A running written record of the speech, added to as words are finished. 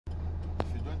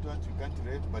want, you can't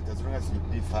rev, but as long as you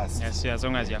be fast. Yes, as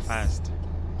long as you're fast.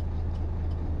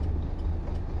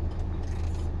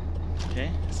 Okay,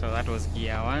 so that was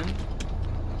gear 1.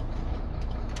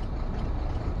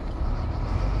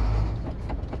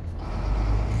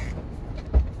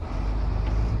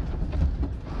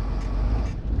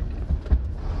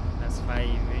 That's 5.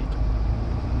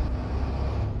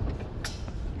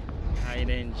 High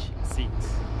range 6.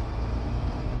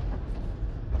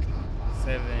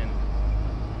 7.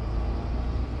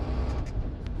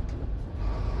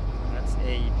 That's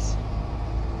 8.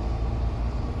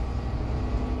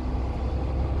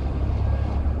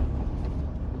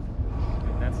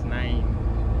 That's 9.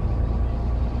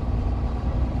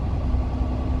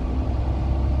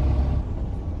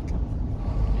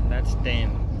 And that's 10.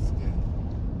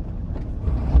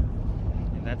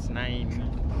 And that's 9.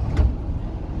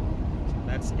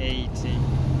 That's 8.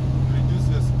 Reduce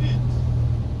your speed.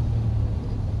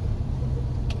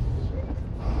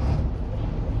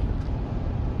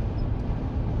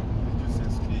 Reduce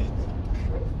your speed.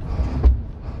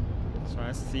 So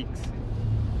that's 6.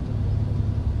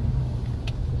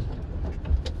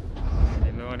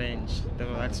 The low range,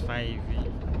 so that's 5.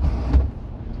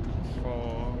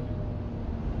 4.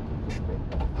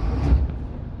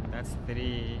 That's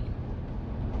 3.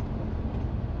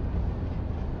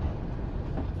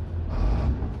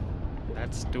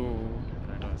 That's 2.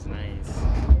 That was nice.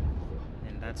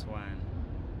 And that's 1.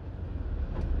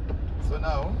 So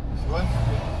now, if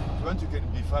you want, you can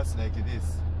be fast like this.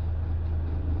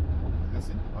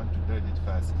 Listen, I want to drive it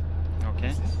fast. Okay.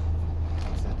 Listen.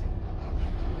 I'm starting.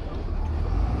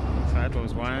 So that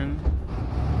was 1,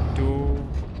 2,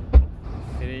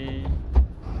 3,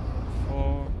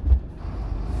 4,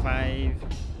 5,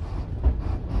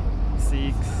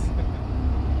 6,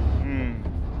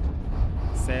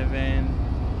 7,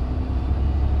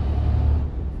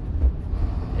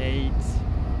 8,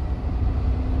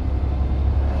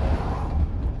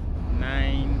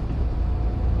 9,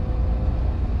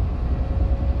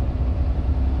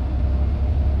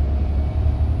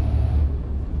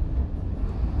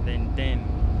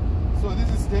 10. So this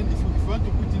is 10. If you want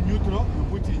to put in neutral, you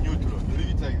put in neutral. You leave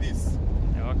it like this.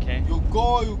 Okay. You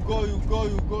go, you go, you go,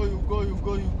 you go, you go, you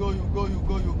go, you go, you go, you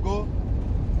go, you go.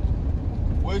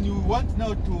 When you want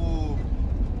now to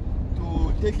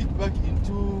take it back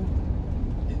into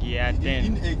Gear 10.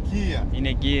 in a gear, In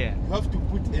a gear, you have to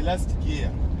put a last gear.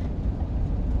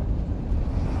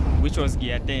 which was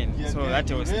gear 10. Gear So 10, that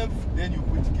you was rev, then you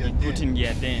put gear 10. put in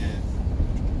gear 10. Yes.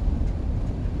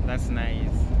 That's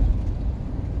nice.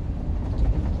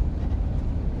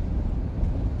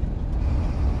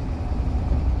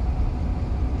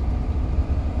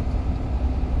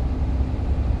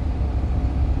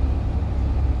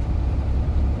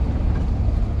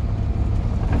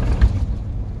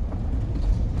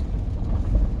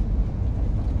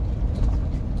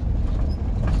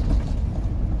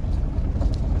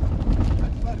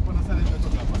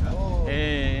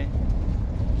 Eh,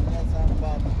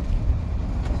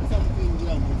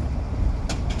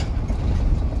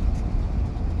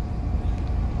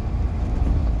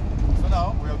 So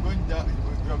now we are going down.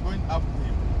 We are going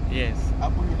uphill. yes.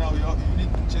 Uphill now you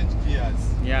need to change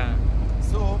gears. Yeah.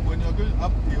 So when you're going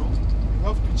uphill, you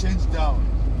have to change down.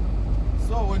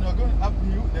 So when you're going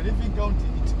uphill, the revving count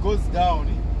it goes down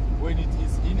when it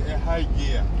is in a high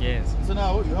gear. Yes. So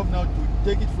now you have now to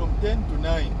take it from 10 to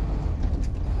 9.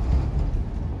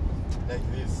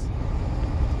 Like this.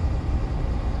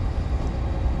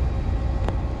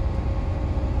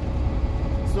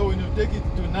 So when you take it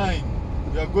to 9,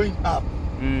 you are going up.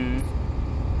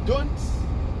 Don't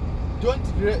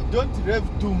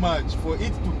rev too much for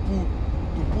it to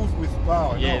push with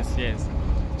power. Yes, No. yes.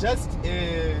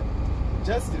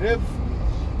 Just rev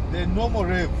the normal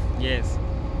rev. Yes.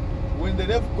 When the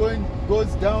rev goes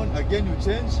down again, you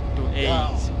change To 8.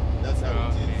 down. That's how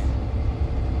it Okay.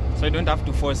 is. So you don't have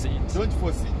to force it. Don't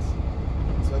force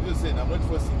it. So have you saying I'm not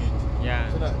forcing it?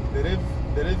 Yeah. So now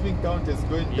the revving count is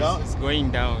going down. It's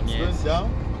going down, It's yes. going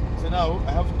down. So now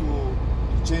I have to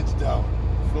change down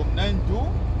from 9 to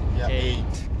 8. 8.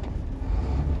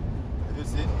 Have you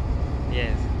seen?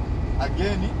 Yes.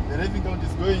 Again, the revving count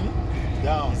is going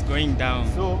down. It's going down.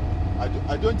 So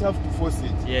I don't have to force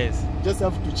it. Yes. Just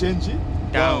have to change it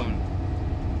Down.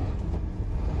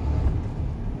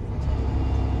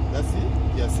 That's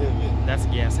it. Gear 7. That's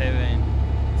gear 7.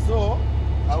 So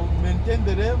I will maintain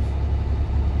the rev.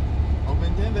 I'll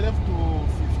maintain the rev to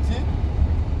 15.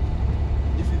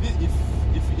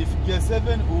 If gear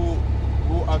 7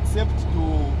 will accept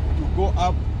to go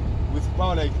up with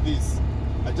power like this,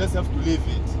 I just have to leave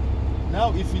it.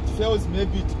 Now if it fails,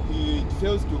 maybe it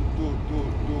fails to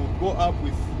go up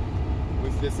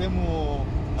with the same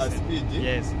speed,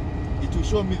 Yes. it will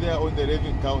show me there on the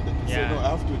revving counter to say Yeah. no, I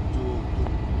have to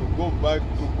go back,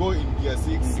 to go in gear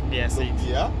 6 In gear from 6.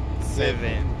 gear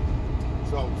 7.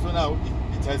 7. So now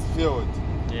it has failed.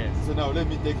 Yes. So now let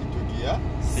me take it to gear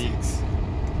 6.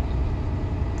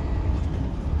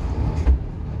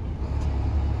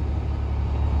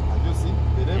 Have you seen?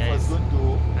 The rev has Yes. gone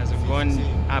to Has 15. gone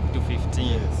up to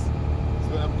 15. Yes. It's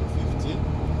gone up to 15.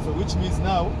 So which means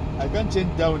now I can't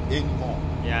change down anymore.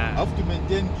 I Yeah. have to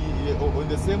maintain gear on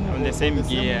the same gear.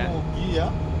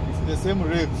 gear with the same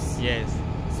revs. Yes.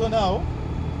 So now,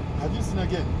 have you seen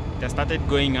again? They started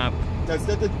going up. It has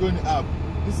started going up.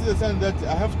 This is the sign that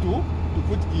I have to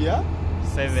put gear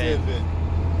 7.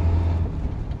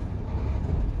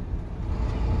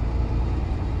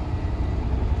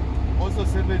 Also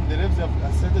 7, the revs have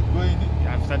started going.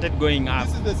 I've started going up.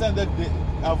 This is the sign that they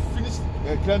have finished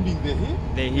climbing the hill.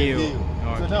 The hill. So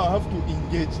Okay. now I have to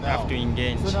engage now. Have to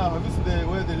engage. So now have you seen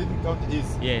where the living count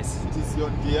is? Yes. It is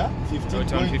on gear 15. So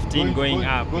it's on 15 going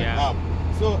up, yeah. up.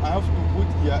 So I have to put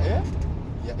gear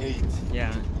 8.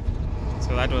 Yeah.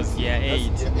 So that was gear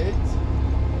 8. That's gear 8.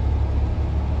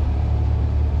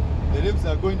 The revs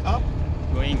are going up.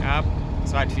 Going up.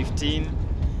 So at 15,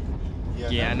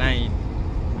 gear 9.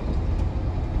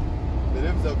 The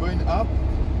revs are going up.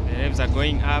 The revs are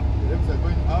going up. The revs are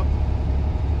going up.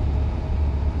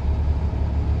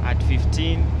 At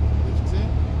 15, 15.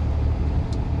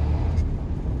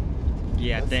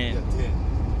 gear That's 10. gear 10.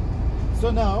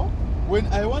 So now, when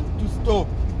I want to stop,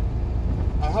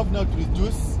 I have now to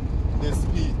reduce the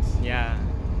speed. Yeah.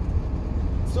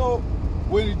 So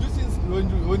when reducing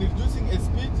a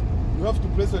speed, you have to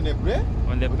press on a brake.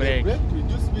 On the brake. to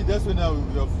reduce speed. That's when now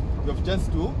you have chance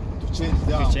to change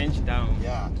down. To change down.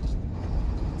 Yeah.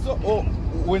 So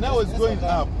when I was going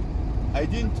up, I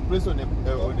didn't press on a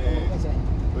brake.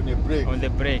 On the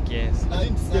brake, yes. I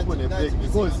didn't step on a brake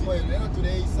because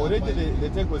already the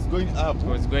tank was going up. It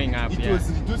was going up, It yeah.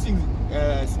 was reducing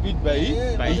speed by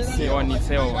itself. On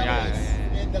itself, yeah.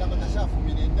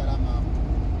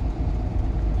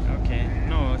 Okay.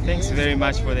 No, thanks very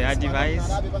much for the advice.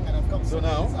 So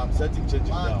now I'm starting changing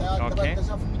down. Okay.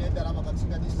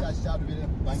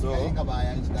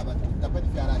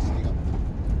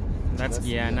 That's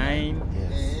gear 9.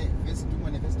 Yes.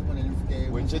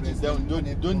 When changing down,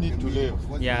 don't need to leave.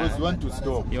 Yeah. Because you want to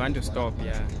stop. You want to stop,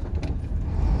 yeah.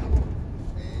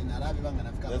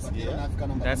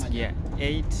 That's gear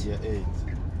 8. Gear 8.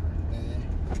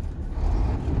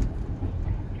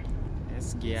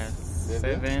 That's gear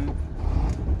 7.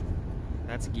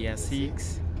 That's gear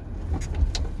 6.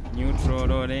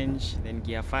 Neutral orange. Then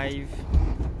gear 5.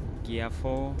 Gear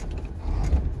 4.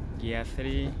 Gear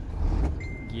 3.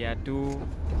 Gear 2.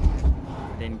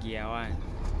 Then gear 1.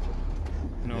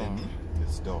 No. Then you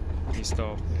stop. You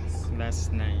stop. Yes.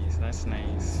 That's nice. That's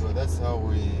nice. So that's how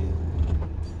we